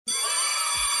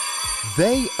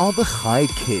They are the Hi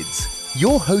Kids.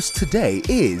 Your host today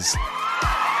is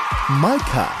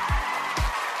Mika.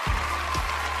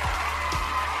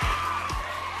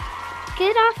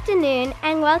 Good afternoon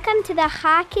and welcome to the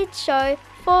Hi Kids show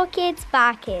for Kids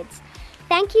by Kids.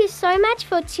 Thank you so much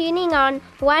for tuning on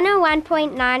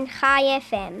 101.9 Hi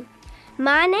FM.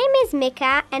 My name is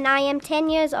Mika and I am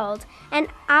 10 years old and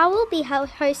I will be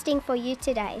hosting for you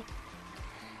today.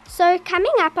 So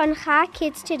coming up on Hi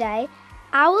Kids today,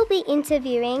 I will be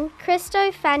interviewing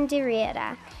Christo van der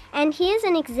Rheede, and he is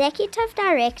an executive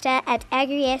director at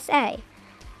AgriSA.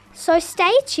 So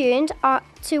stay tuned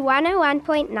to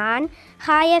 101.9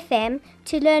 Hi FM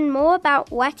to learn more about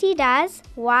what he does,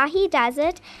 why he does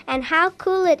it, and how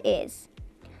cool it is.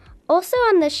 Also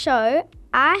on the show,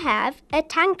 I have a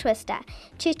tongue twister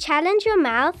to challenge your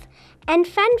mouth and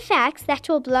fun facts that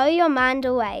will blow your mind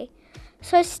away.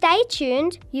 So stay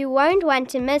tuned, you won't want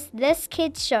to miss this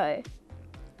kids show.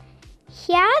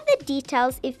 Here are the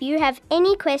details if you have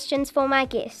any questions for my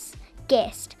guest,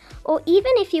 or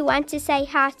even if you want to say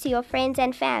hi to your friends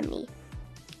and family.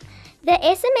 The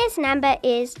SMS number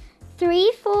is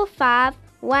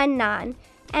 34519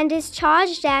 and is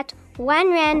charged at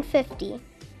R1.50.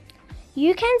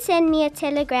 You can send me a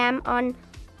telegram on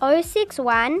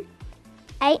 061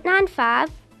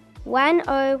 895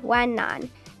 1019,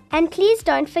 and please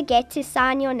don't forget to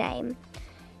sign your name.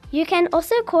 You can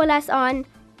also call us on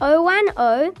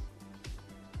 010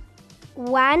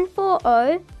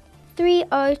 140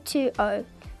 3020.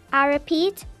 I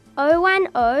repeat, 010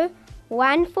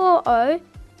 140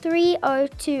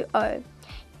 3020.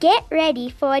 Get ready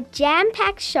for a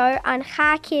jam-packed show on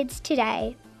Hi Kids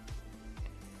today.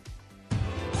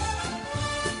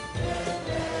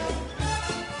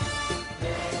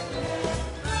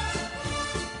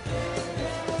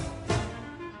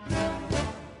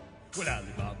 Well,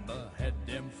 Alibaba had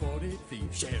them 40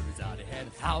 thieves. Scheherazade had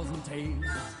 1,000 tales.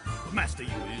 Master, you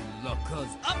in luck, 'cause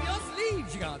up your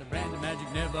sleeves you got a brand of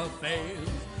magic never fails.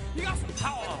 You got some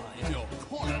power in your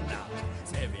corner now.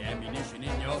 Some heavy ammunition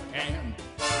in your hand.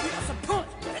 You got some punch,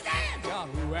 pizzazz. You got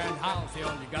who and how. See,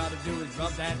 all you gotta do is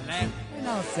rub that lamp. And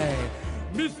I'll say,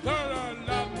 Mr.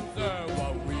 Lancer,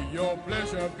 what will your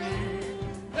pleasure be?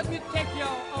 Let me take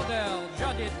your order,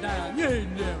 jot it down. You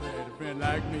ain't never had a friend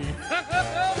like me.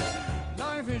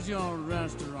 Life is your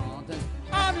restaurant, and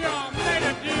I'm your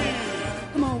maitre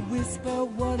d'. Come on, whisper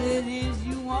what it is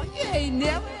you want. You ain't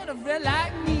never had a friend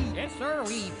like me. Yes, sir,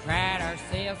 we pride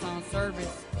ourselves on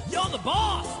service. You're the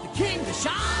boss, the king, the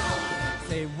shah.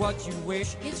 Say what you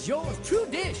wish, it's yours, true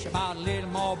dish. About a little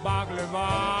more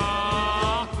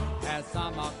baklava. Have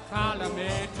some of column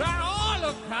A, try all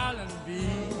of column B.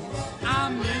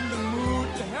 I'm in the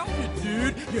mood to help you,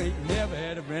 dude. You ain't never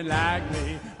had a friend like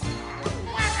me.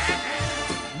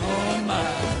 No, my.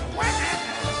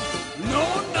 No,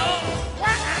 no.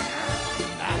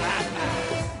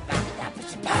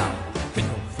 Can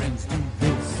your friends do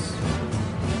this?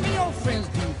 Can your friends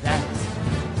do that?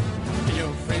 Can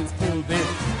your friends pull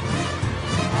this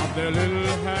off their little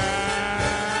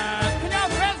hat? Can your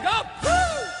friends go,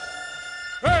 woo?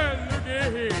 Well, looky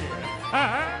here.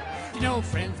 Can your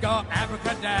friends go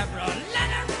abracadabra, let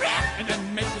it rip, and then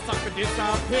make the sucker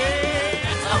disappear?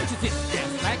 Don't you sit there,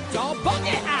 slack jaw,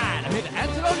 buggy-eyed. I made an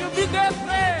answer on your business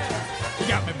there. You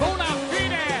got me bona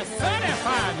fide,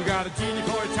 certified. You got a genie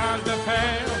for a child to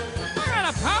fail. I got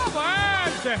a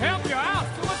power to help you out.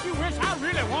 So what you wish, I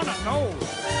really want to know.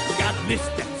 You got a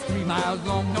list that's 3 miles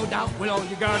long, no doubt. Well, all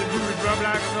you got to do is rub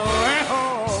like so.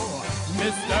 Hey-ho,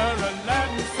 Mr.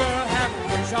 Lancer, have a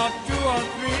shot 2 or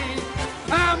 3.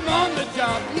 I'm on the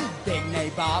job, you dig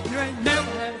nabob. You ain't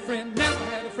never had a friend, never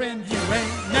had a friend. You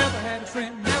ain't never had a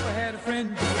friend, never had a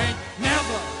friend. You ain't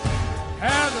never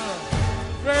had a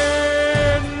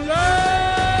friend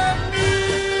like me.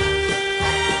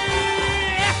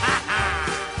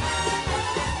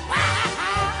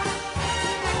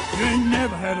 You ain't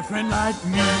never had a friend like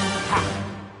me.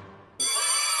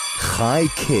 Hi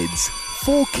Kids,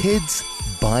 for kids,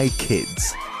 by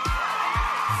kids.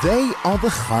 They are the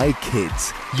Hi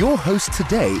Kids. Your host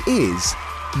today is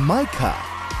Mika.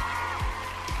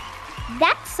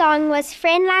 That song was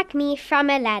Friend Like Me from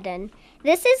Aladdin.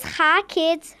 This is Hi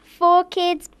Kids, for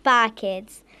kids, by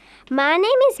kids. My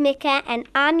name is Mika and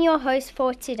I'm your host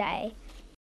for today.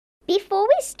 Before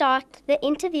we start the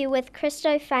interview with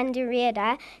Christo van der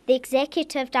Rheede, the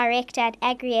Executive Director at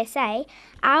AgriSA,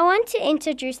 I want to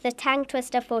introduce the tongue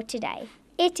twister for today.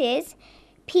 It is,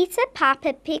 Peter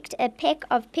Piper picked a peck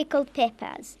of pickled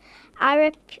peppers.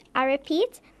 I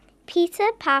repeat,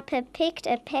 Peter Piper picked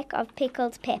a peck of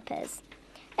pickled peppers.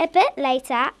 A bit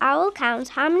later, I will count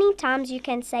how many times you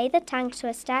can say the tongue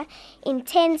twister in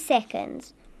 10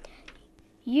 seconds.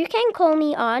 You can call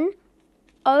me on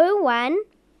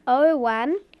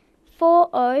 0101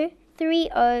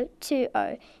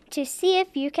 403020 to see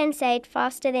if you can say it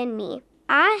faster than me.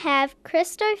 I have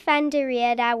Christo van der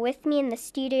Rheede with me in the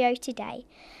studio today.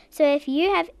 So if you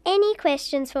have any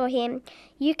questions for him,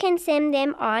 you can send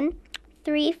them on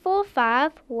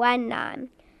 34519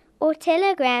 or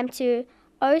telegram to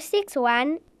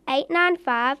 061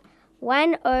 895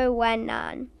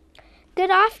 1019.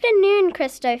 Good afternoon,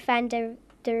 Christo van der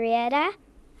Rheede.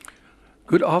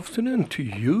 Good afternoon to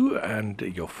you and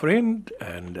your friend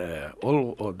and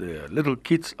all of the little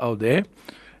kids out there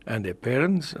and their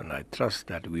parents, and I trust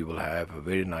that we will have a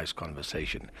very nice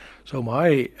conversation. So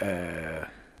my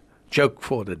joke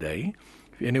for the day,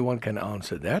 if anyone can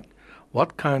answer that,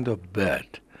 what kind of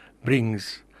bird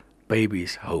brings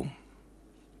babies home?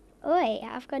 Oi,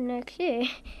 I've got no clue.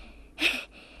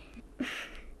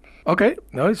 Okay,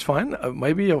 no, it's fine.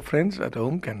 Maybe your friends at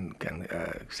home can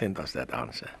send us that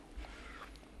answer.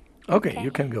 Okay, you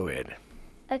can go ahead.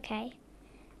 Okay.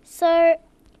 So,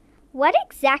 what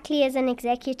exactly is an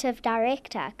executive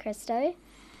director, Christo?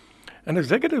 An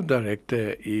executive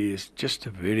director is just a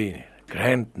very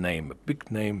grand name, a big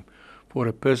name for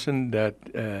a person that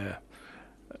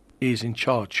is in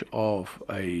charge of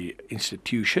a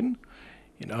institution.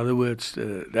 In other words,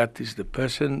 that is the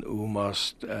person who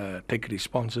must take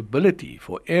responsibility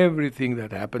for everything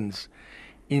that happens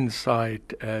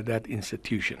inside that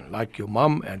institution. Like your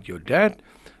mom and your dad,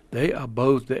 they are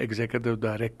both the executive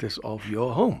directors of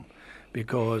your home,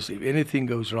 because if anything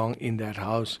goes wrong in that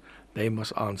house, they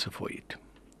must answer for it.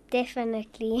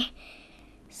 Definitely.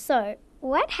 So,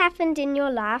 what happened in your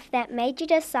life that made you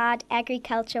decide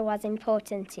agriculture was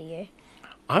important to you?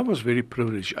 I was very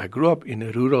privileged. I grew up in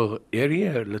a rural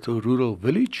area, a little rural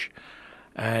village,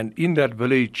 and in that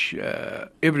village,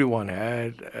 everyone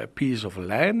had a piece of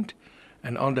land,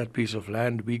 and on that piece of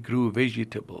land, we grew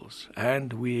vegetables,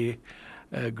 and we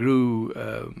grew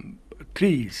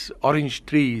trees, orange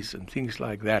trees, and things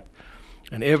like that.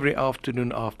 And every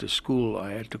afternoon after school,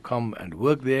 I had to come and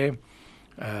work there.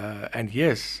 And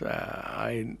yes,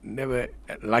 I never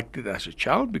liked it as a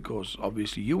child because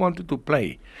obviously you wanted to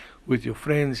play with your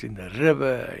friends in the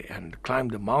river and climb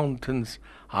the mountains,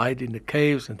 hide in the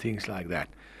caves and things like that.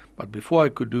 But before I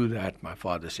could do that, my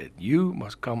father said, you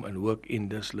must come and work in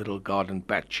this little garden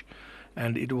patch.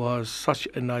 And it was such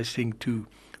a nice thing to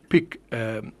pick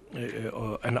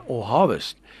or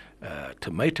harvest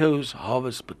tomatoes,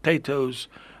 harvest potatoes,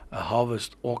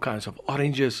 harvest all kinds of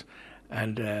oranges,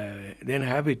 and then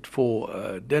have it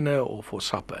for dinner or for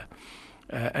supper.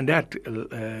 And that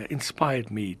inspired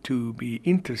me to be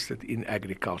interested in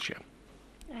agriculture.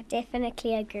 I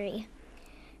definitely agree.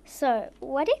 So,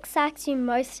 what excites you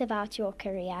most about your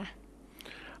career?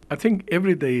 I think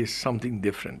every day is something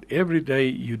different. Every day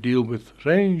you deal with a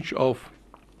range of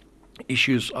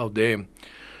issues out there.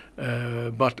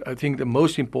 But I think the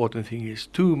most important thing is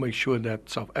to make sure that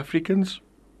South Africans,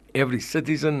 every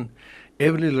citizen,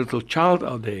 every little child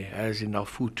out there has enough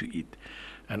food to eat.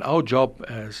 And our job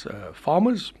as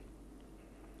farmers,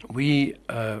 we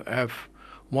have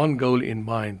one goal in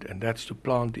mind, and that's to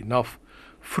plant enough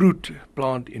fruit,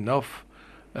 plant enough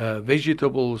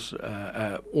vegetables,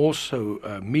 also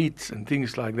meats and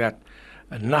things like that,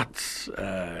 nuts,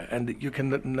 and you can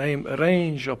name a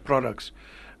range of products,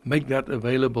 make that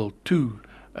available to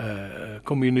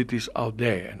communities out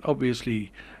there. And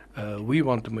obviously, we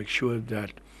want to make sure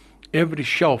that every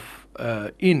shelf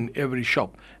in every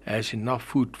shop has enough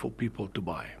food for people to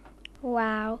buy.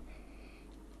 Wow.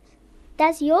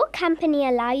 Does your company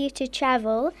allow you to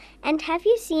travel, and have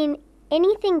you seen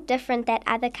anything different that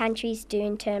other countries do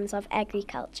in terms of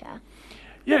agriculture?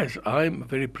 Yes, I'm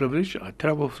very privileged. I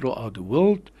travel throughout the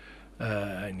world,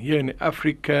 and here in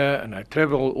Africa, and I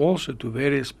travel also to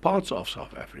various parts of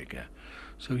South Africa.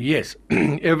 So yes,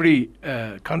 every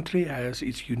country has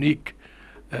its unique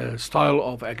style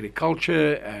of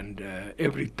agriculture, and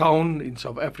every town in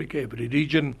South Africa, every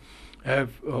region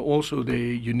have also their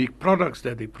unique products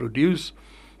that they produce.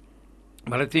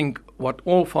 But I think what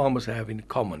all farmers have in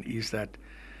common is that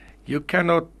you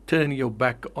cannot turn your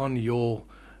back on your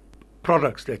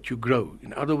products that you grow.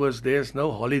 In other words, there's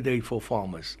no holiday for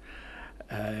farmers.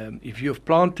 If you've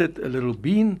planted a little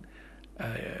bean,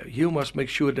 you must make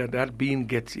sure that that bean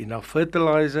gets enough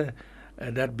fertilizer,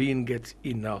 and that bean gets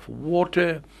enough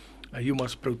water. You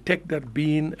must protect that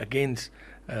bean against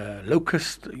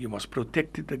locusts. You must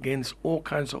protect it against all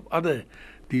kinds of other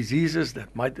diseases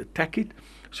that might attack it,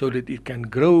 so that it can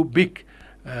grow big,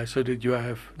 so that you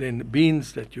have then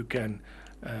beans that you can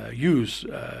use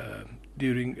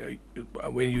during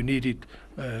when you need it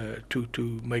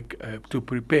to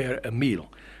prepare a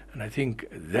meal. And I think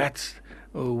that's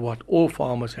what all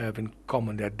farmers have in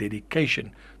common, that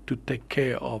dedication to take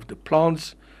care of the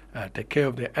plants, take care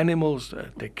of their animals,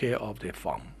 take care of their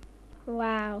farm.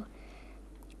 Wow.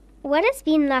 What has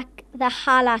been like the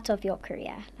highlight of your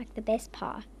career, like the best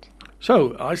part?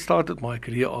 So I started my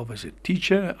career off as a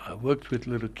teacher. I worked with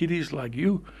little kiddies like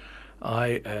you.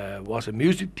 I was a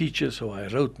music teacher, so I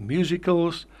wrote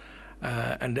musicals,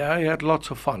 and I had lots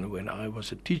of fun when I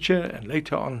was a teacher. And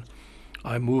later on,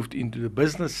 I moved into the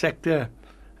business sector,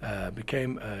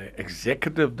 became an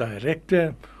executive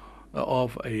director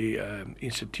of a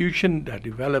institution that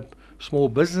developed small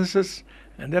businesses.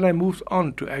 And then I moved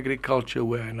on to agriculture,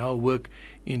 where I now work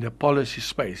in the policy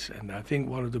space. And I think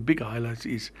one of the big highlights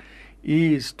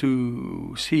is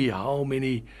to see how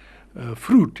many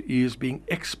fruit is being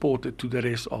exported to the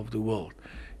rest of the world.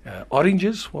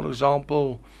 Oranges, for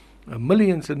example,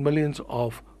 millions and millions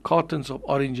of cartons of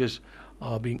oranges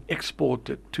are being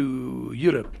exported to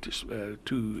Europe,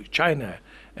 to China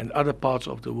and other parts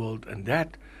of the world. And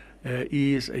that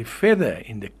is a feather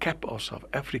in the cap of South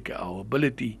Africa, our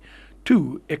ability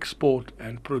to export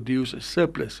and produce a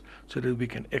surplus so that we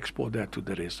can export that to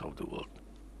the rest of the world.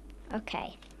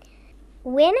 Okay.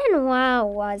 When and why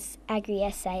was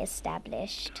Agri-SA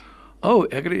established? Oh,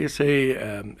 Agri-SA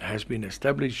has been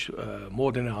established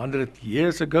more than 100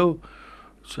 years ago.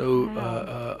 So,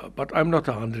 Wow. but I'm not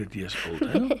 100 years old.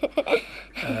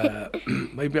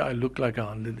 Maybe I look like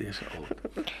 100 years old.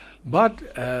 But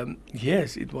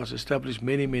yes, it was established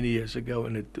many, many years ago,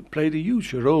 and it played a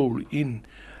huge role in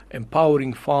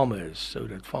empowering farmers so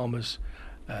that farmers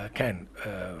can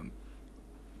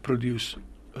produce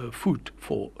food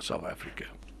for South Africa.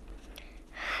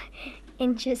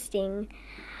 Interesting.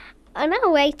 On our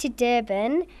way to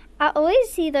Durban, I always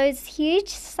see those huge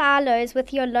silos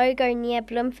with your logo near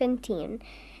Bloemfontein.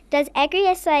 Does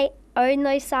Agri-SA own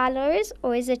those silos,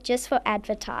 or is it just for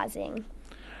advertising?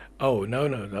 Oh, no.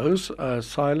 Those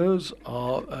silos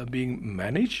are being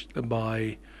managed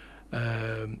by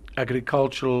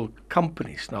agricultural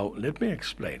companies. Now, let me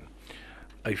explain.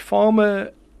 A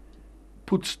farmer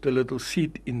puts the little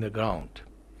seed in the ground.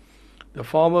 The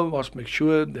farmer must make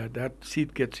sure that that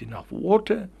seed gets enough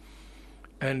water,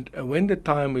 and when the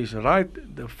time is right,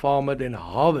 the farmer then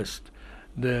harvests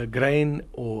the grain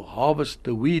or harvests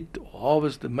the wheat or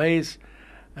harvests the maize,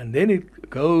 and then it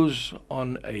goes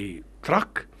on a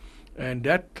truck, and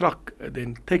that truck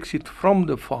then takes it from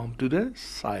the farm to the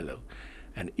silo.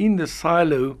 And in the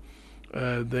silo,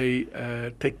 they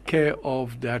take care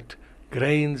of that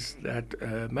grains, that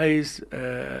maize,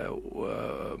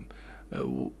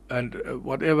 and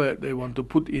whatever they want to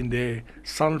put in there,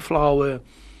 sunflower,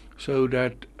 so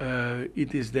that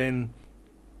it is then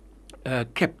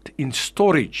kept in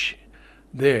storage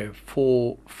there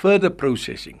for further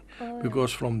processing.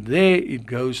 Because from there it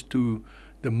goes to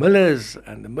the millers,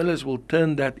 and the millers will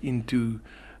turn that into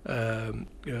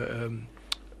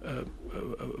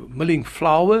milling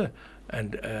flour,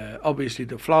 and obviously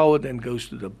the flour then goes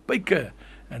to the baker,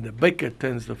 and the baker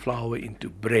turns the flour into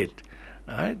bread.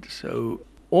 Right? So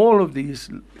all of these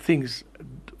things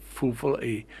fulfill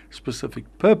a specific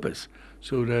purpose,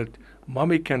 so that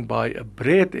mommy can buy a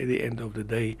bread at the end of the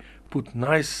day, put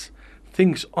nice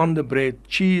things on the bread,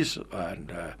 cheese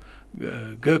and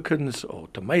gherkins or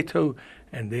tomato,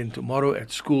 and then tomorrow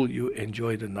at school you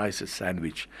enjoy the nicest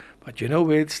sandwich. But you know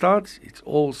where it starts? It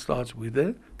all starts with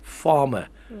the farmer.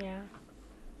 Yeah.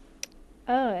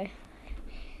 Oh.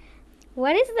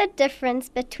 What is the difference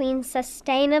between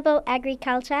sustainable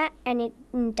agriculture and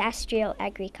industrial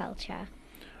agriculture?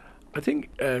 I think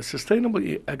sustainable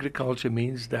agriculture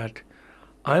means that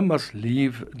I must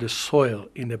leave the soil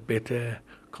in a better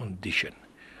condition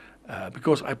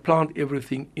because I plant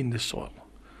everything in the soil.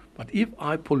 But if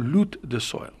I pollute the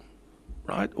soil,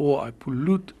 right, or I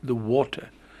pollute the water,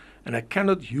 and I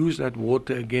cannot use that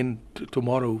water again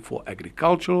tomorrow for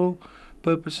agricultural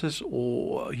purposes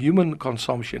or human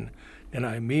consumption, then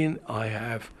I mean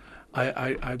I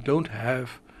don't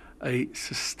have a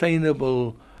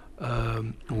sustainable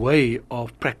way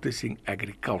of practicing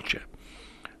agriculture.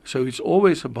 So it's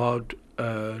always about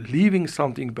leaving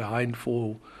something behind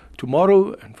for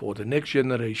tomorrow and for the next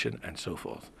generation and so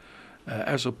forth,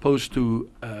 as opposed to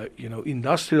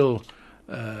industrial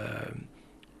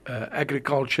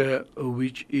agriculture,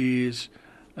 which is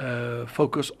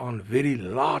focused on very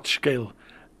large scale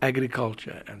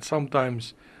agriculture, and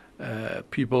sometimes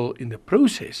people in the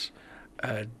process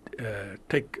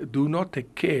do not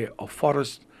take care of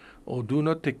forests or do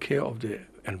not take care of the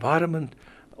environment,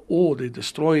 or they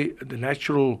destroy the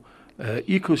natural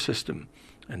ecosystem,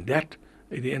 and that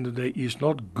at the end of the day is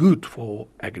not good for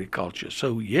agriculture.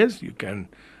 So yes, you can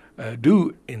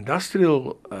do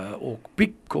industrial or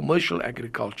big commercial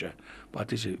agriculture,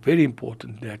 but it's very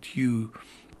important that you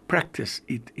practice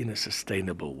it in a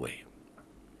sustainable way.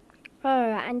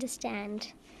 Oh, I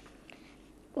understand.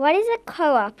 What is a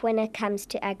co-op when it comes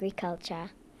to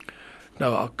agriculture?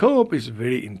 Now, our co-op is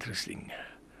very interesting.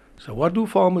 So what do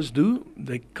farmers do?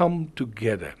 They come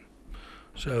together.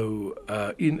 So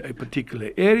in a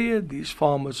particular area, these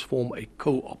farmers form a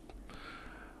co-op.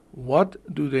 What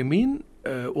do they mean,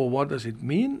 or what does it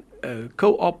mean?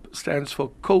 Co-op stands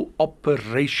for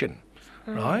cooperation,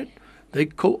 right? They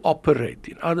cooperate.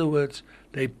 In other words,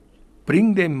 they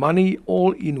bring their money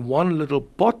all in one little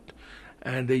pot,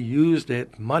 and they use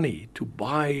that money to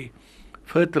buy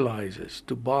fertilizers,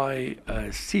 to buy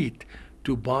seed,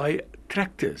 to buy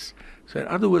tractors. So in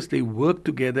other words, they work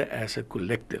together as a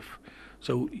collective.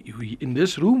 So in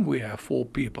this room, we have 4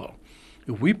 people.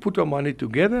 If we put our money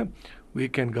together, we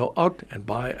can go out and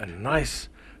buy a nice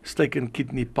steak and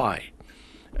kidney pie.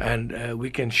 And we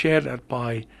can share that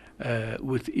pie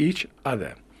with each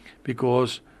other.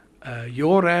 Because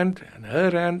your rand and her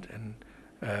rand and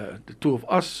the 2 of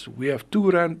us, we have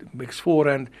 2 rand, makes 4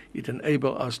 rand. It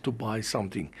enables us to buy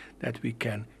something that we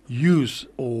can use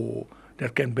or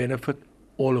that can benefit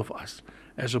all of us,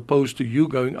 as opposed to you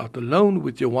going out alone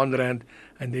with your 1 rand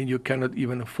and then you cannot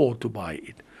even afford to buy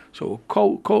it. So a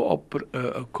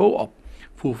co-op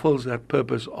fulfills that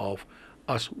purpose of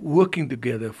us working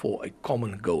together for a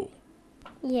common goal.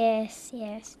 Yes.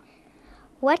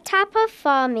 What type of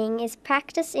farming is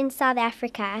practiced in South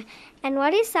Africa, and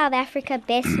what is South Africa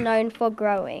best known for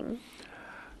growing?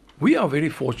 We are very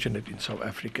fortunate in South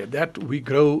Africa that we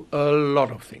grow a lot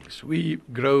of things. We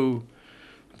grow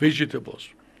vegetables.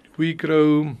 We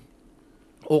grow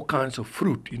all kinds of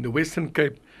fruit. In the Western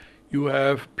Cape, you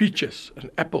have peaches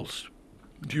and apples.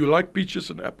 Do you like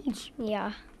peaches and apples?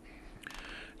 Yeah.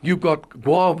 You've got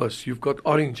guavas, you've got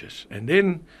oranges. And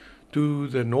then to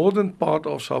the northern part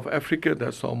of South Africa,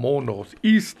 that's now more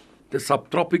northeast, the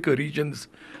subtropical regions,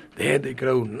 there they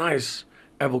grow nice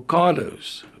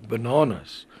avocados,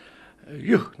 bananas.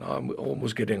 Now I'm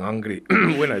almost getting hungry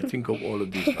when I think of all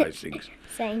of these nice things.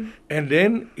 Same. And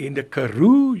then in the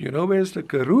Karoo, you know where's the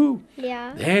Karoo?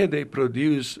 Yeah. There they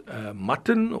produce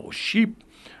mutton or sheep,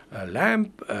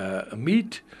 lamb,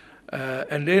 meat,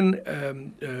 and then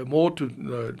more to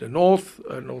the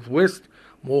northwest,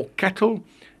 more cattle.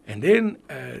 And then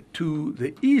to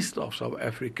the east of South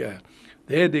Africa,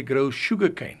 there they grow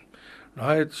sugarcane,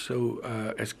 right? So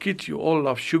as kids, you all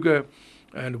love sugar.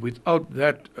 And without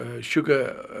that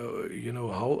sugar,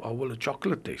 how will a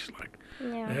chocolate taste like?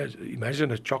 Yeah.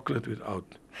 Imagine a chocolate without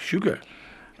sugar.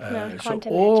 No, So can't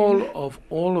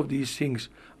all of these things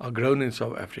are grown in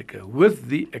South Africa, with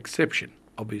the exception,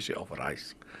 obviously, of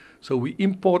rice. So we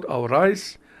import our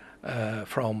rice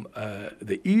from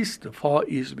the east, the far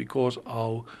east, because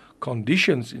our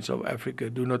conditions in South Africa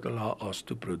do not allow us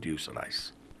to produce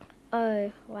rice.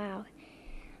 Oh, wow.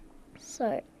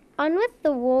 So, on with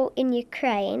the war in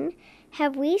Ukraine,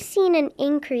 have we seen an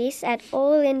increase at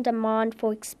all in demand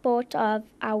for export of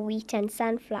our wheat and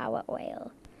sunflower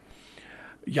oil?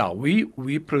 Yeah, we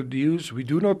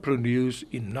do not produce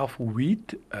enough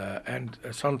wheat and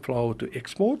sunflower to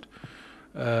export.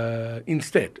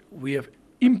 Instead, we have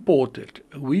imported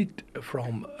wheat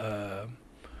from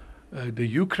the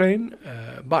Ukraine,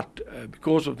 but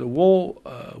because of the war,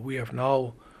 we have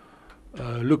now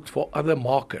looked for other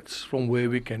markets from where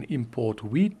we can import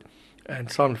wheat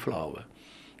and sunflower.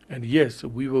 And yes,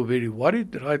 we were very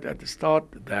worried right at the start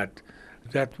that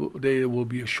there will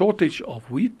be a shortage of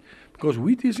wheat, because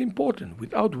wheat is important.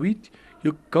 Without wheat,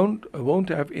 you won't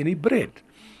have any bread.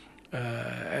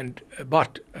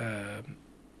 But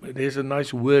there's a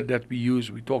nice word that we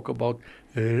use. We talk about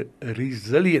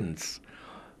resilience.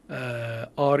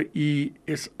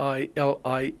 RESILIENCE,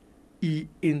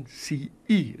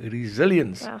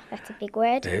 resilience. Wow, that's a big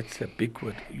word. That's a big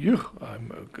word.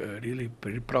 I'm really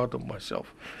very proud of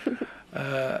myself.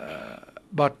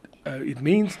 But it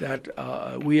means that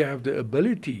we have the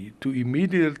ability to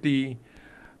immediately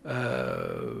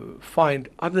find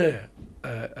other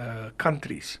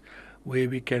countries where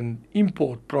we can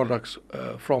import products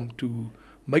from to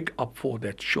make up for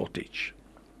that shortage.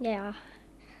 Yeah.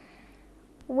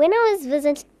 When I was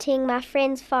visiting my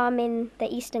friend's farm in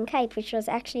the Eastern Cape, which was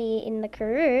actually in the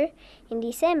Karoo in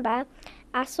December,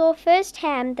 I saw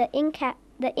firsthand the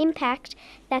impact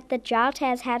that the drought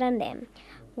has had on them.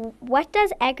 What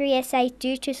does Agri-SA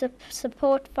do to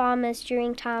support farmers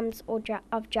during times of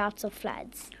droughts or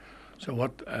floods? So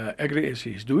what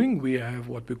Agri-SA is doing, we have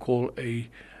what we call a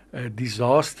a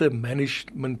disaster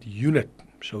management unit.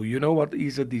 So you know what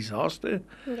is a disaster?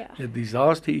 Yeah. A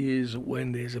disaster is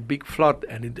when there's a big flood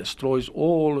and it destroys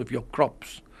all of your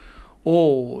crops.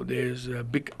 Or there's a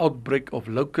big outbreak of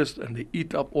locusts and they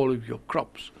eat up all of your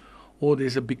crops. Or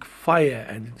there's a big fire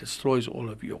and it destroys all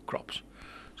of your crops.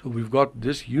 So we've got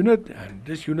this unit, and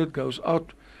this unit goes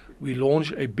out. We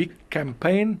launch a big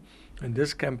campaign, and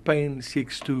this campaign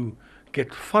seeks to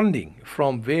get funding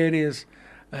from various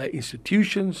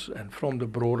institutions and from the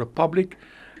broader public.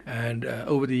 And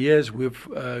over the years, we've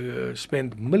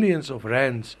spent millions of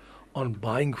rands on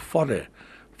buying fodder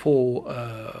for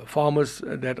farmers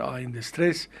that are in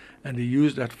distress, and they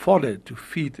use that fodder to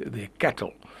feed their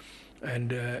cattle.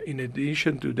 And in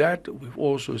addition to that, we've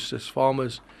also assist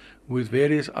farmers with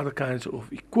various other kinds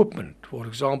of equipment. For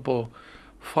example,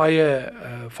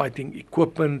 fire fighting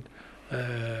equipment,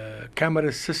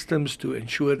 camera systems to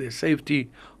ensure their safety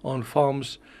on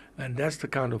farms. And that's the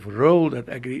kind of role that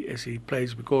Agri-SA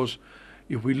plays, because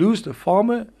if we lose the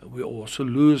farmer, we also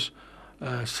lose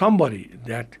somebody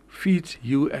that feeds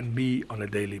you and me on a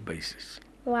daily basis.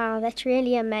 Wow, that's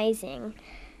really amazing.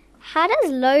 How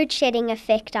does load shedding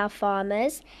affect our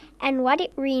farmers, and what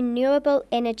renewable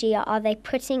energy are they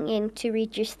putting in to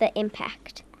reduce the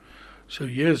impact? So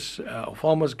yes,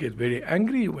 farmers get very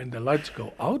angry when the lights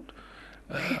go out.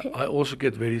 I also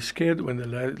get very scared when the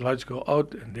lights go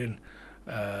out, and then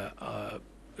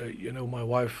my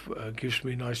wife gives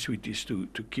me nice sweeties to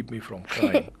keep me from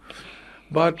crying.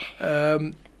 But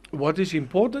what is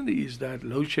important is that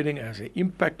load shedding has an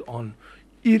impact on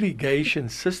irrigation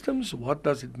systems. What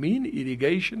does it mean,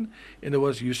 irrigation? In other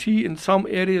words, you see in some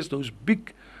areas those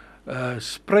big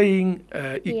spraying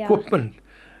equipment.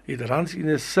 It runs in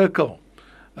a circle.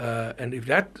 And if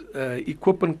that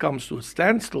equipment comes to a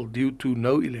standstill due to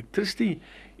no electricity,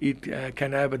 it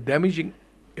can have a damaging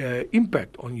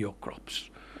impact on your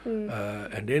crops.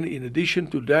 And then in addition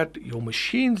to that, your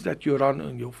machines that you run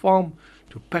on your farm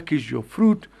to package your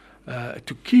fruit,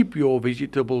 to keep your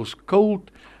vegetables cold,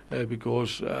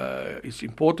 because it's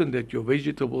important that your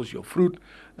vegetables, your fruit,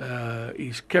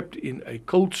 is kept in a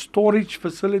cold storage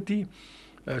facility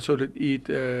so that it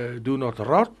do not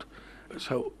rot.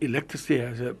 So electricity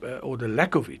has or the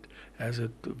lack of it has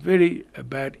a very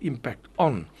bad impact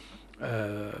on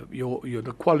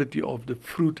the quality of the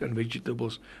fruit and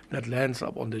vegetables that lands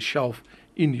up on the shelf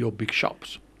in your big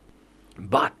shops.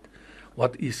 But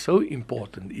what is so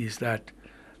important is that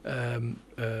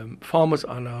farmers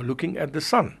are now looking at the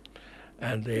sun,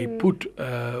 and they put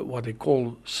what they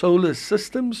call solar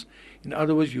systems. In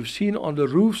other words, you've seen on the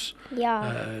roofs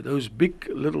those big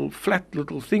flat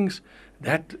little things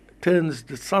that turns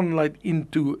the sunlight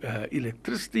into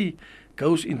electricity,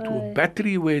 goes into a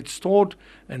battery where it's stored,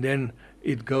 and then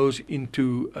it goes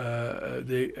into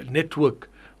the network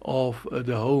of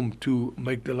the home to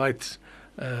make the lights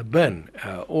burn,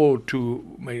 or to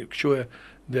make sure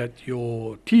that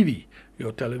your TV,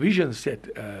 your television set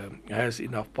has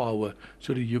enough power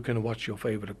so that you can watch your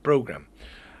favorite program.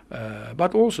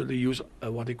 But also they use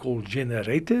what they call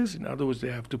generators. In other words,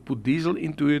 they have to put diesel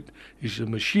into it. It's a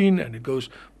machine and it goes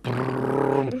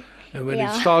brrrr, and when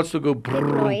it starts to go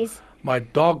brrrr, my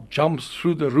dog jumps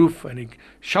through the roof and he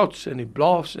shouts and he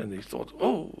blasts, and he thought,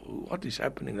 oh, what is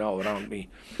happening now around me?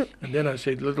 And then I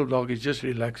said, little dog, just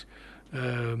relax.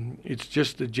 It's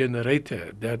just the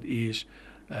generator that is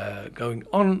going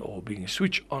on or being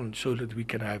switched on so that we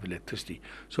can have electricity.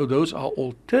 So those are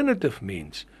alternative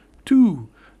means to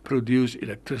produce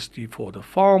electricity for the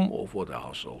farm or for the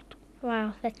household.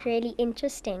 Wow, that's really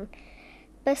interesting.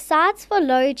 Besides for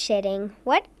load shedding,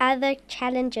 what other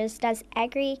challenges does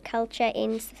agriculture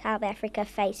in South Africa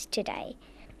face today?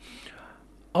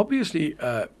 Obviously,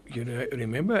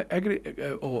 remember,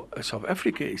 South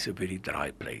Africa is a very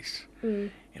dry place.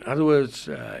 In other words,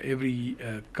 every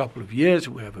couple of years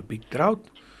we have a big drought,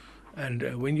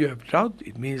 and when you have drought,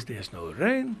 it means there's no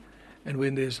rain, and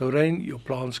when there's no rain, your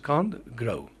plants can't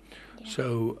grow.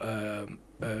 So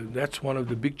that's one of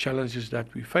the big challenges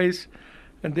that we face.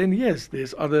 And then, yes,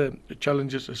 there's other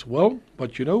challenges as well,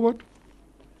 but you know what?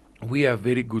 We have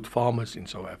very good farmers in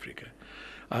South Africa.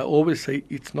 I always say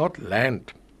it's not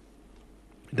land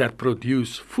that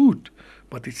produce food,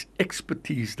 but it's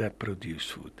expertise that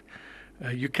produce food.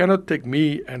 You cannot take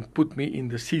me and put me in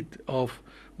the seat of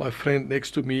my friend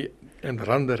next to me and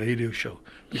run the radio show,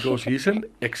 because he's an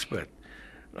expert,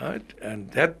 right?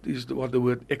 And that is what the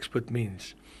word expert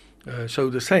means. So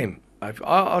the same, if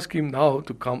I ask him now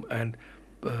to come and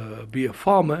be a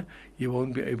farmer, he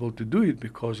won't be able to do it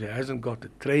because he hasn't got the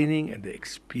training and the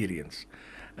experience.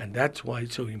 And that's why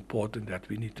it's so important that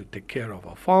we need to take care of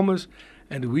our farmers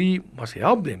and we must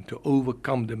help them to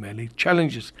overcome the many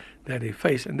challenges that they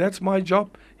face. And that's my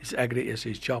job, it's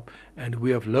Agri-SA's job, and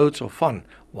we have loads of fun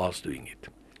whilst doing it.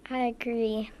 I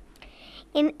agree.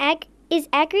 Is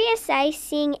Agri-SA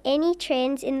seeing any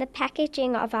trends in the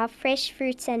packaging of our fresh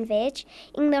fruits and veg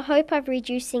in the hope of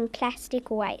reducing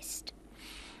plastic waste?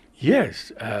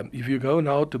 Yes, if you go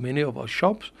now to many of our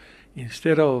shops,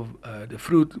 instead of the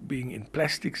fruit being in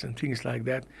plastics and things like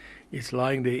that, it's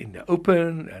lying there in the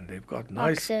open, and they've got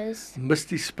nice Boxes.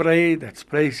 misty spray that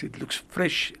sprays. It looks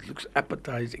fresh, it looks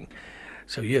appetizing.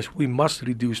 So yes, we must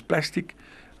reduce plastic.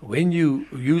 When you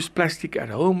use plastic at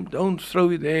home, don't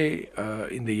throw it there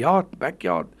in the yard,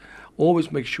 backyard.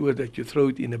 Always make sure that you throw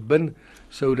it in a bin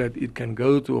so that it can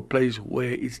go to a place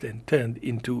where it's then turned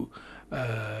into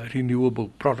renewable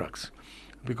products.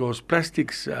 Because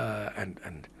plastics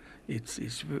and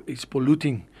it's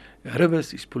polluting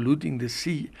rivers, it's polluting the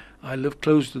sea. I live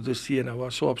close to the sea, and I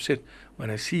was so upset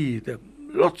when I see the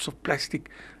lots of plastic,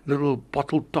 little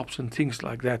bottle tops and things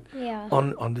like that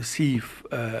on the sea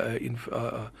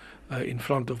in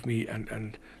front of me,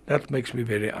 and that makes me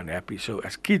very unhappy. So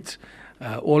as kids,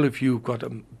 all of you got a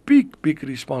big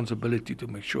responsibility to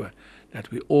make sure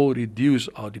that we all reduce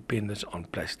our dependence on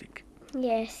plastic.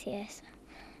 Yes.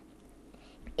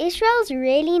 Israel's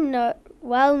really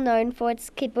well known for its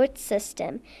kibbutz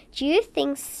system. Do you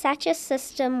think such a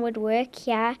system would work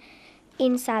here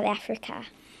in South Africa?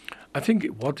 I think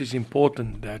what is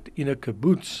important that in a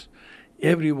kibbutz,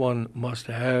 everyone must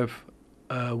have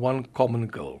one common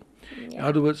goal. In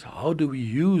other words, how do we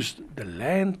use the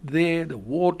land there, the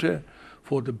water,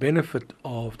 for the benefit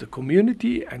of the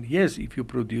community? And yes, if you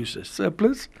produce a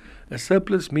surplus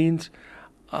means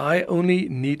I only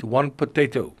need 1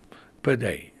 potato per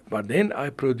day, but then I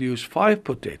produce 5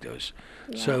 potatoes.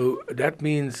 So that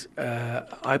means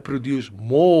I produce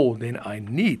more than I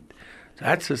need.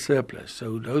 That's a surplus.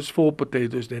 So those 4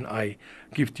 potatoes then I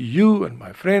give to you and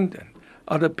my friend and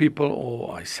other people,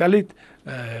 or I sell it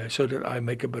so that I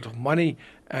make a bit of money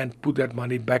and put that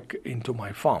money back into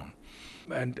my farm.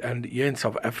 And here in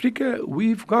South Africa,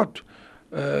 we've got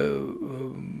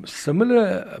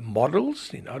similar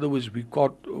models. In other words, we've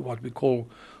got what we call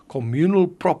communal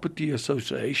property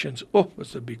associations. Oh,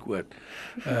 that's a big word.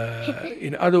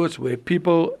 In other words, where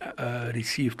people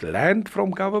received land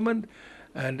from government,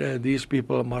 and these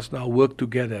people must now work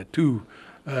together to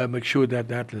make sure that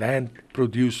that land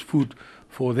produce food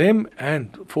for them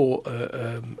and for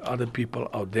other people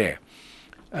out there.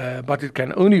 But it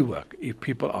can only work if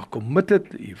people are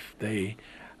committed, if they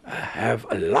have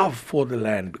a love for the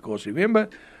land. Because remember,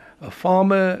 a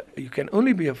farmer, you can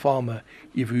only be a farmer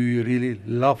if you really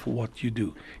love what you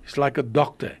do. It's like a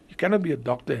doctor. You cannot be a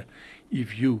doctor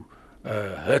if you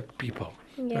hurt people.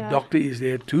 A doctor is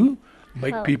there to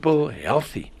make people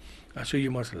healthy. So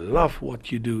you must love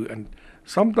what you do. And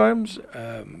sometimes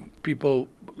people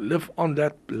live on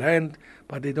that land,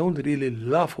 but they don't really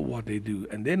love what they do.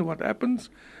 And then what happens?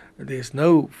 There's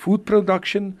no food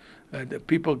production. The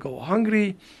people go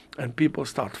hungry, and people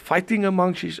start fighting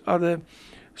amongst each other.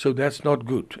 So that's not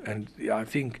good. And I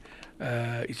think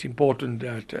it's important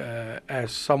that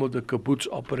as some of the kibbutz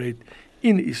operate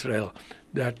in Israel,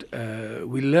 that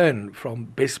we learn from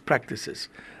best practices.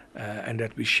 And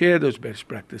that we share those best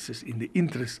practices in the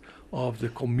interest of the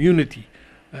community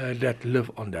that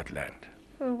live on that land.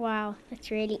 Oh, wow,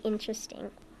 that's really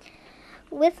interesting.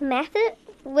 With massive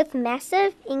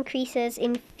increases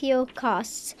in fuel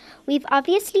costs, we've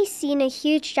obviously seen a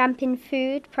huge jump in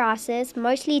food prices,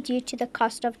 mostly due to the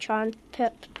cost of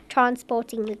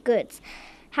transporting the goods.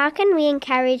 How can we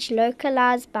encourage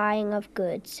localized buying of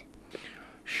goods?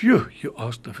 Sure, you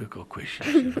ask difficult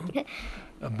questions,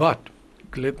 But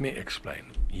let me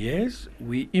explain. Yes,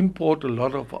 we import a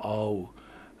lot of our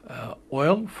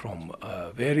oil from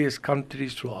various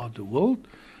countries throughout the world.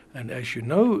 And as you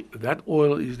know, that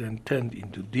oil is then turned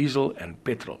into diesel and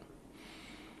petrol.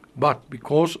 But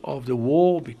because of the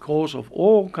war, because of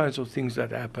all kinds of things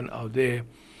that happen out there,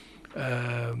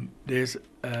 the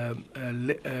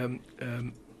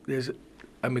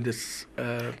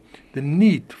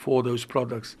need for those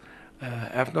products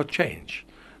have not changed.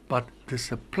 But the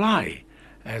supply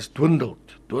has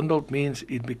dwindled. Dwindled means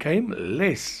it became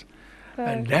less.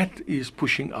 And that is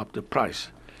pushing up the price.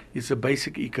 It's a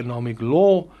basic economic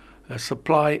law,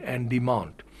 supply and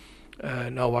demand.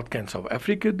 Now, what can South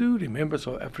Africa do? Remember,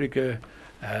 South Africa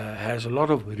has a lot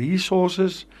of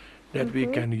resources that we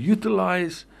can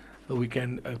utilize. We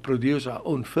can produce our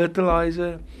own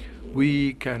fertilizer.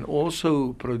 We can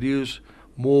also produce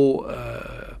more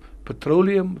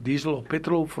petroleum, diesel or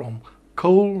petrol from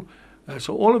coal.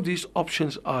 So all of these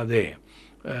options are there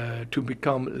to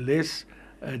become less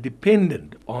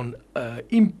dependent on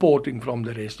importing from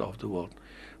the rest of the world.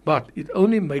 But it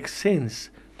only makes sense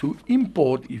to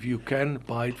import if you can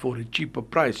buy it for a cheaper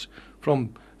price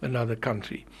from another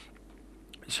country.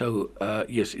 So,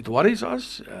 yes, it worries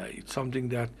us. It's something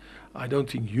that I don't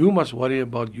think you must worry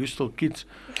about. You're still kids.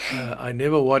 I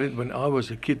never worried when I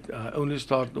was a kid. I only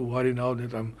start to worry now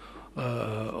that I'm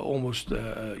almost,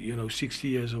 60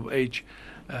 years of age,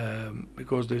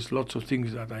 because there's lots of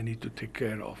things that I need to take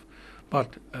care of.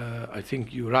 But I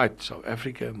think you're right. South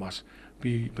Africa must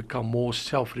become more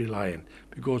self-reliant,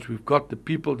 because we've got the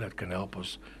people that can help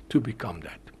us to become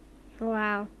that.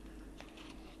 Wow.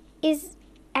 Is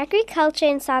agriculture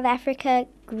in South Africa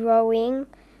growing,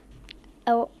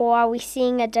 or are we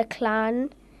seeing a decline?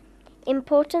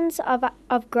 Importance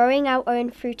of growing our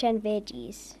own fruit and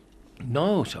veggies.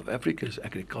 No, South Africa's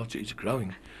agriculture is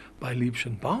growing by leaps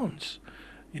and bounds.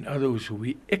 In other words,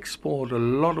 we export a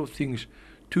lot of things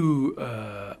to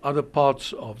other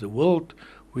parts of the world.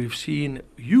 We've seen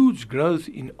huge growth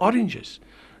in oranges.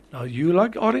 Now, you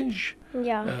like orange?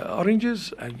 Yeah.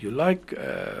 Oranges, and you like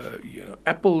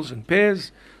apples and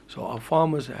pears. So our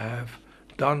farmers have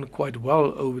done quite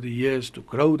well over the years to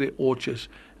grow their orchards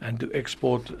and to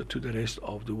export to the rest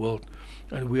of the world.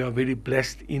 And we are very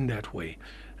blessed in that way.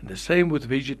 And the same with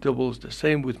vegetables, the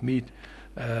same with meat.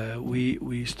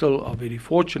 We still are very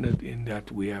fortunate in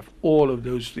that we have all of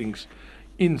those things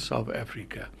in South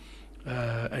Africa.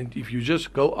 And if you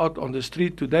just go out on the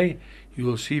street today, you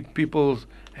will see people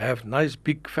have nice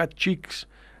big fat cheeks,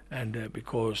 and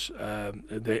because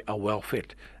they are well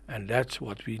fed. And that's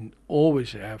what we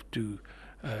always have to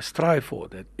strive for,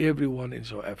 that everyone in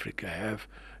South Africa have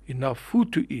enough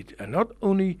food to eat, and not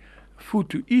only food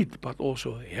to eat, but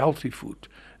also healthy food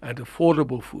and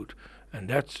affordable food. And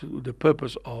that's the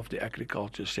purpose of the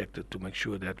agriculture sector, to make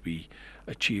sure that we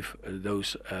achieve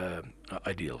those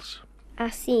ideals. I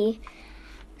see.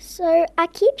 So I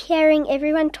keep hearing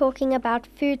everyone talking about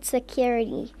food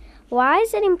security. Why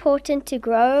is it important to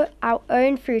grow our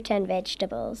own fruit and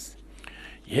vegetables?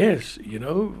 Yes,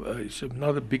 it's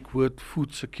another big word,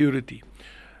 food security.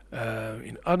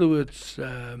 In other words,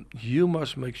 you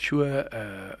must make sure,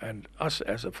 and us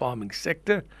as a farming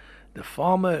sector, the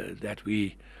farmer, that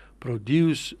we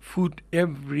produce food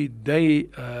every day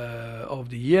of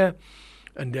the year,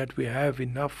 and that we have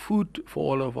enough food for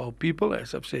all of our people.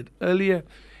 As I've said earlier,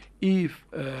 if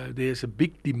there's a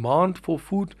big demand for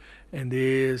food and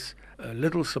there's a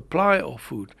little supply of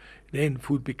food, then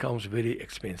food becomes very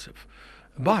expensive.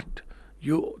 But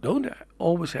you don't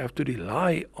always have to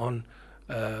rely on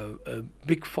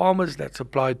big farmers that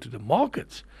supply to the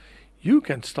markets. You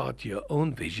can start your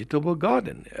own vegetable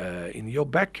garden in your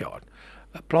backyard.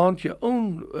 Plant your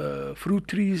own fruit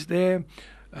trees there.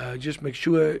 Just make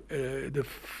sure the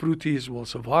fruit trees will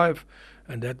survive,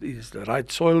 and that is the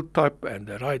right soil type and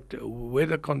the right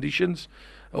weather conditions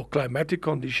or climatic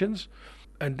conditions.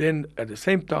 And then at the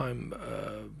same time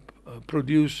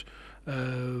produce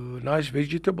nice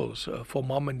vegetables for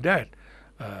mom and dad.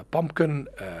 Pumpkin,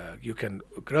 you can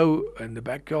grow in the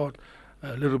backyard,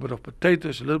 a little bit of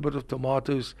potatoes, a little bit of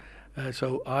tomatoes.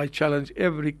 So I challenge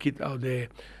every kid out there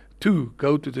to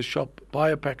go to the shop,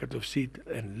 buy a packet of seed,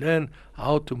 and learn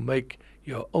how to make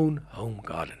your own home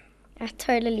garden. I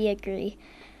totally agree.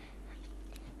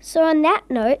 So on that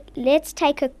note, let's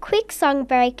take a quick song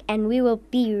break and we will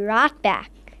be right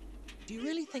back. Do you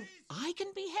really think I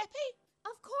can be happy?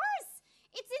 Of course!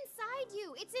 It's inside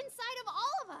you. It's inside of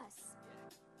all of us.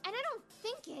 And I don't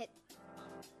think it.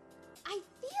 I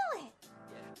feel it.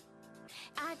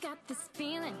 I got this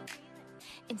feeling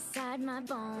inside my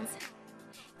bones.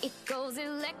 It goes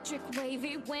electric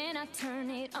wavy when I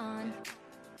turn it on.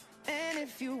 And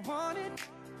if you want it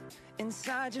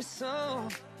inside your soul,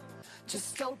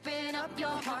 Just open up your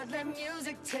heart, let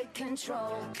music take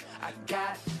control. I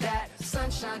got that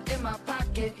sunshine in my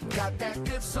pocket, got that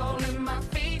good soul in my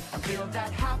feet. I feel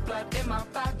that hot blood in my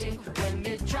body when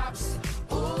it drops.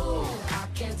 Ooh, I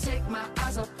can't take my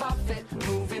eyes off of it,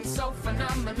 moving so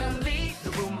phenomenally.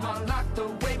 The room on lock, the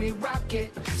way we rock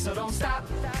it, so don't stop.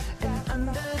 And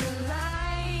under the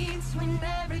lights, when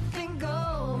everything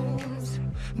goes,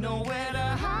 nowhere to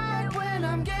hide when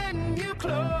I'm getting you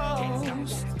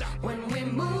close. When we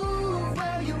move,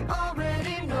 well, you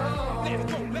already know.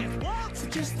 So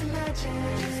just imagine.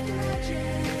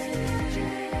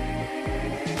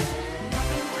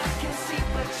 Nothing I can see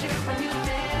but you when you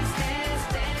dance, dance,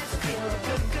 dance. Feel a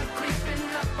good, good creeping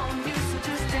up on you. So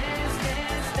just dance,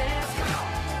 dance, dance.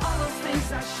 All those things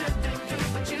I shouldn't do,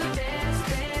 but you dance,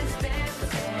 dance, dance.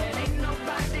 And ain't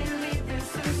nobody leaving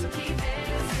soon, so keep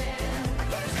dancing. I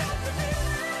can't stop the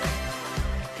feeling.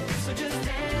 So just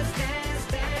dance, dance,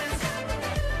 dance.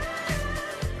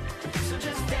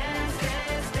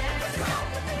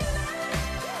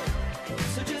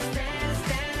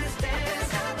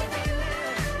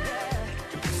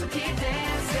 keep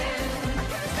dancing.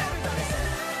 Everybody say,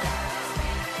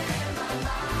 in my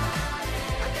body. I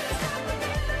can't stop the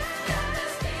feeling. Got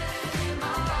this feeling in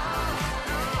my body.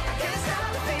 I can't stop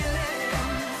the feeling.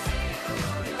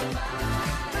 Your body.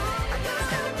 I can't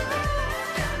stop the feeling.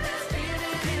 Got this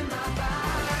feeling in my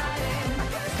body.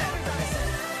 Everybody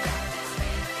say,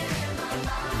 in my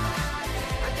body.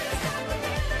 I can't stop the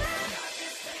feeling. Got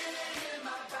this feeling in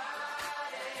my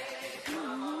body.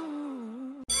 Come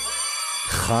on.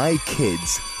 Chai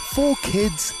Kids, for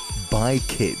kids, by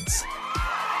kids.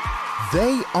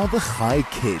 They are the Chai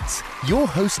Kids. Your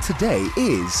host today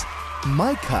is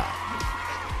Mika.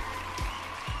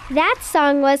 That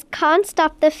song was Can't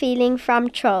Stop the Feeling from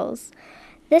Trolls.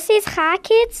 This is Chai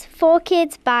Kids, for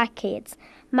kids, by kids.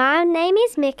 My name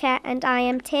is Mika and I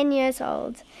am 10 years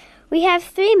old. We have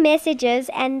 3 messages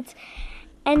and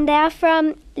they are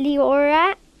from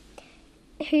Leora,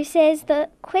 who says the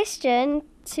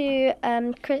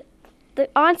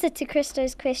answer to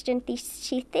Christo's question,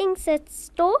 she thinks it's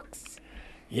storks.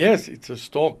 Yes, it's a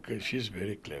stork. She's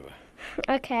very clever.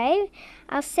 Okay.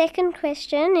 Our second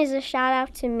question is a shout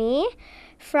out to me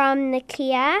from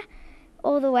Nakia,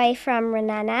 all the way from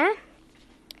Renana.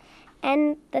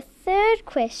 And the third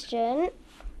question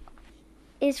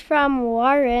is from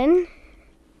Warren.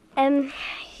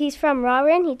 He's from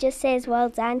Warren. He just says, well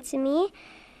done to me.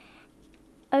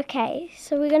 Okay,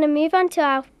 so we're going to move on to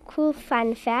our cool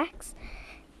fun facts.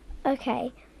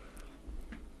 Okay.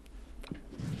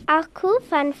 Our cool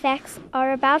fun facts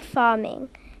are about farming.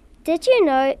 Did you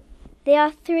know there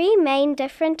are 3 main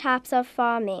different types of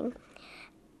farming?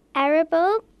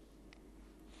 Arable,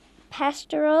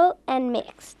 pastoral, and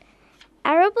mixed.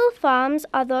 Arable farms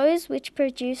are those which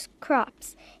produce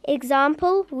crops,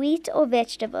 example, wheat or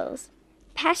vegetables.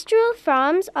 Pastoral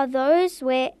farms are those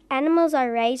where animals are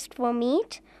raised for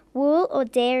meat, wool or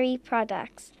dairy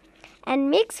products. And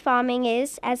mixed farming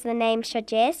is, as the name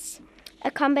suggests,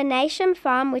 a combination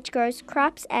farm which grows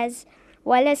crops as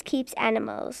well as keeps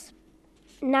animals.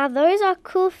 Now those are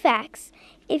cool facts.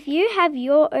 If you have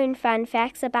your own fun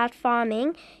facts about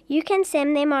farming, you can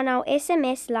send them on our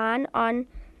SMS line on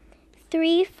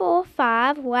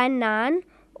 34519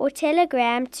 or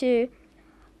telegram to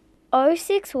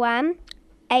 061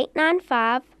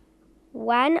 895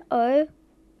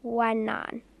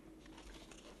 1019.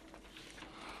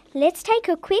 Let's take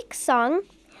a quick song.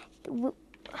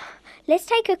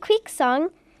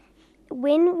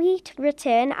 When we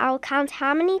return, I'll count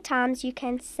how many times you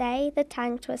can say the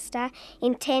tongue twister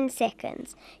in 10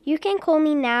 seconds. You can call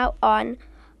me now on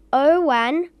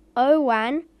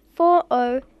 0101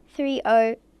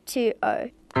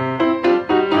 403020.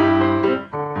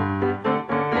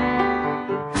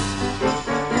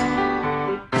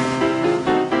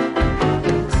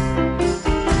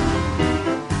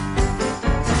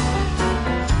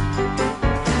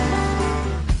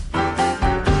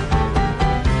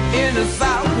 In the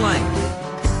Southland,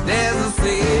 there's a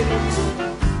city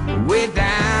way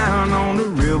down on the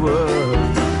river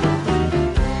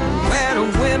where the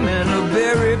women are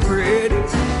very pretty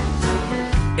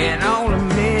and all the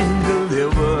men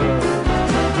deliver.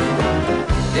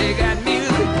 They got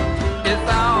music,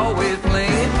 it's always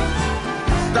playing.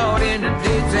 Start in the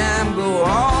daytime, go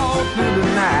all through the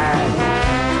night.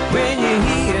 When you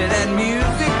hear that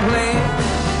music playing,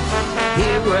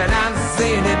 hear what I'm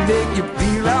saying, it make you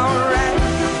feel alright.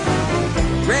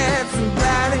 Grab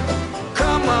somebody,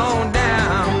 come on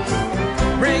down.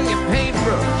 Bring your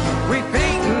paintbrush, we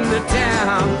painting the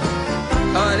town.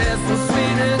 Oh, there's some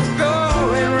sweetness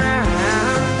going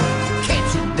round.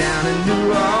 Catch it down in New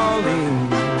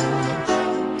Orleans.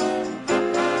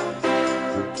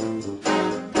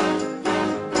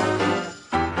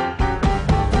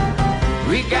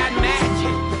 We got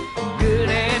magic, good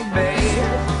and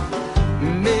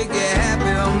bad. Make you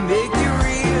happy or make you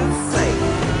real sad.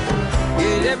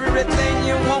 Get everything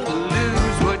you want,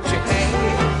 lose what you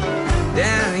had.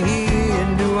 Down here in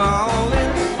New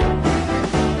Orleans.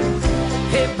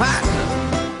 Hey partner,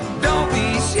 don't be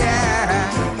shy.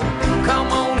 Come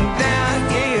on down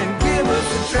here and give us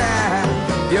a try.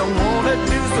 You wanna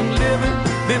do some living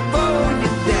before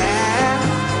you die?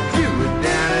 Do it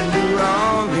down in New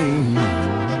Orleans.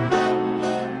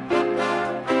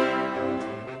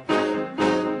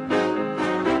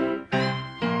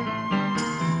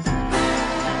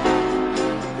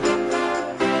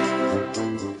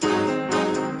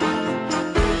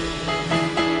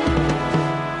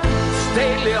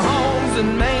 Stately homes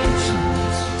and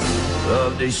mansions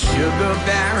of the sugar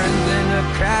barons and the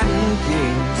cotton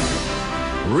kings.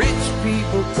 Rich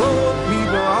people, poor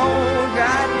people, all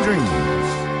got dreams.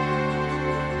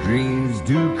 Dreams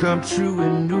do come true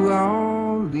in New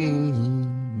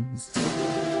Orleans.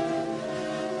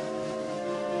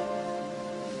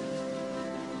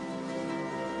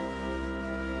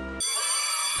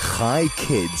 Chai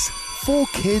Kids, for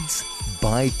kids,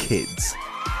 by kids.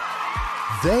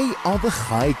 They are the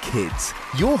Chai Kids.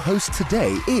 Your host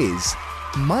today is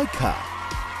Mika.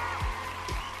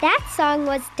 That song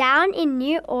was Down in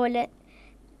New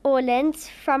Orleans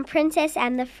from Princess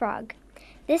and the Frog.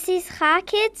 This is Chai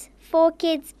Kids, for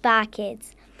kids, by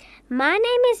kids. My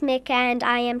name is Mika and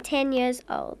I am 10 years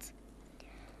old.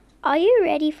 Are you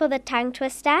ready for the tongue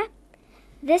twister?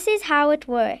 This is how it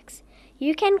works.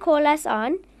 You can call us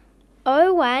on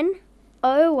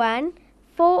 0101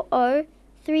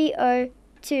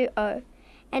 403020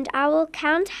 and I will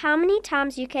count how many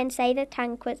times you can say the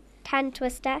tongue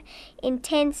twister in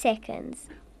 10 seconds.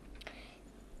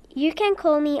 You can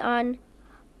call me on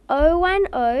 010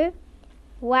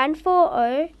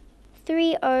 140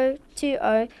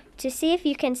 3020 to see if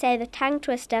you can say the tongue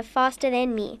twister faster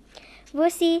than me.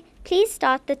 Vusi, please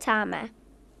start the timer.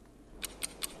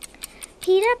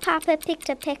 Peter Piper picked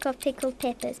a peck of pickled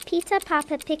peppers. Peter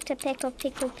Piper picked a peck of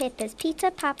pickled peppers.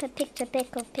 Peter Piper picked a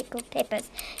peck of pickled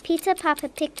peppers. Peter Piper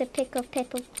picked a peck of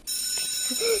pickled.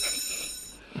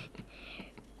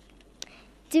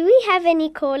 Do we have any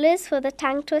callers for the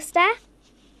tongue twister?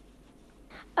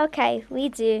 Okay, we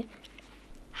do.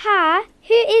 Hi,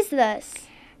 who is this?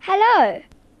 Hello,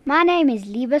 my name is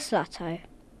Liba Slotto.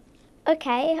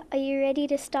 Okay, are you ready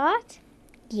to start?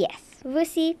 Yes.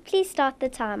 Vusi, please start the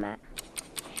timer.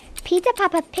 Peter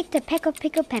Piper picked a peck of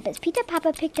pickled peppers. Peter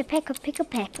Piper picked a peck of pickled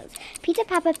peppers. Peter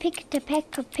Piper picked a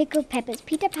peck of pickled peppers.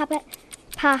 Peter Piper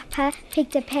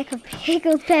picked a peck of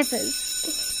pickled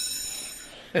peppers.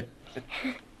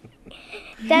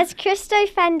 Does Christo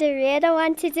van der Rheede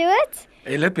want to do it?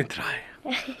 Hey, let me try.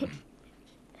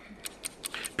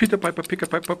 Peter Piper pick a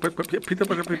Piper Peter Piper pick a Peter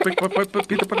Piper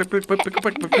pick a Pipers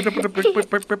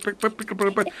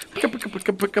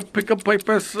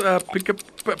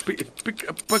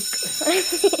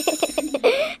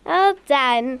Well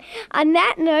done. On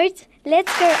that note,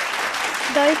 let's go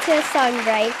to a song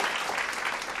break.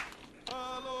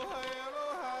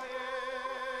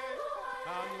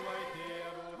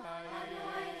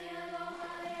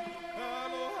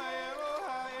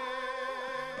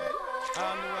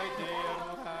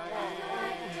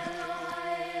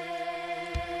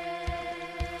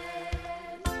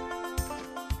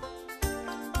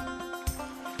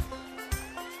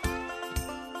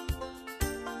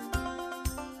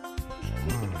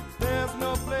 There's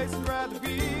no place I'd rather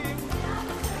be,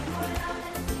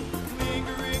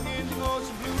 lingering in the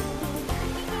ocean blue.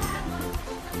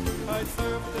 I'd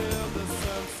surf till the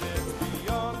sun sets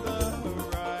beyond the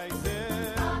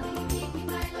horizon,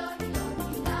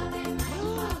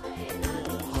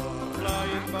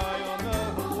 flying by on the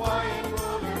Hawaiian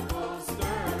roller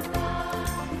coaster ride.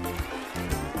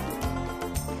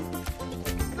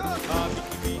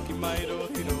 Miki mai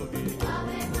rohi rohi,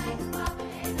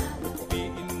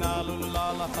 la la la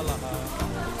la la la la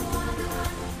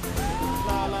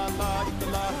la la la la.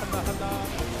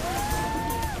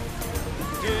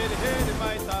 Hit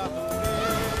my tahu.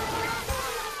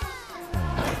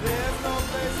 There's no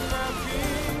place around me.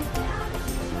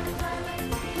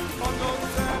 On those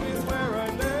sand is where I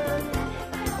lay.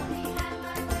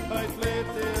 I play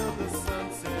till the sun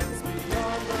sets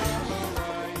beyond the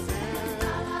horizon.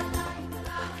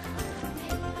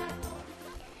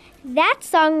 That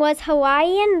song was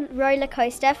Hawaiian Roller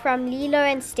Coaster from Lilo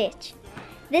and Stitch.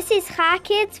 This is Chai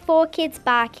Kids, for kids,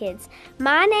 by kids.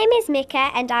 My name is Mika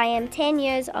and I am 10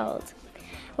 years old.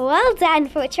 Well done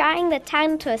for trying the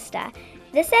tongue twister.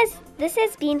 This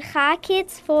has been Chai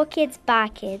Kids, for kids, by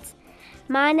kids.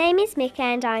 My name is Mika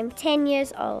and I'm 10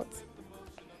 years old.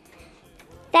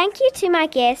 Thank you to my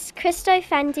guest, Christo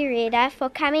van der Rheede, for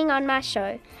coming on my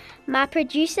show. My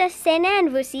producer, Senna and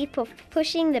Vusi, for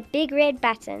pushing the big red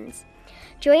buttons.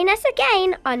 Join us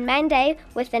again on Monday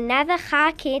with another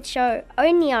Chai Kids show,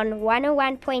 only on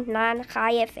 101.9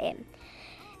 Chai FM.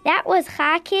 That was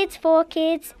Chai Kids, for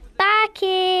kids, by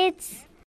kids.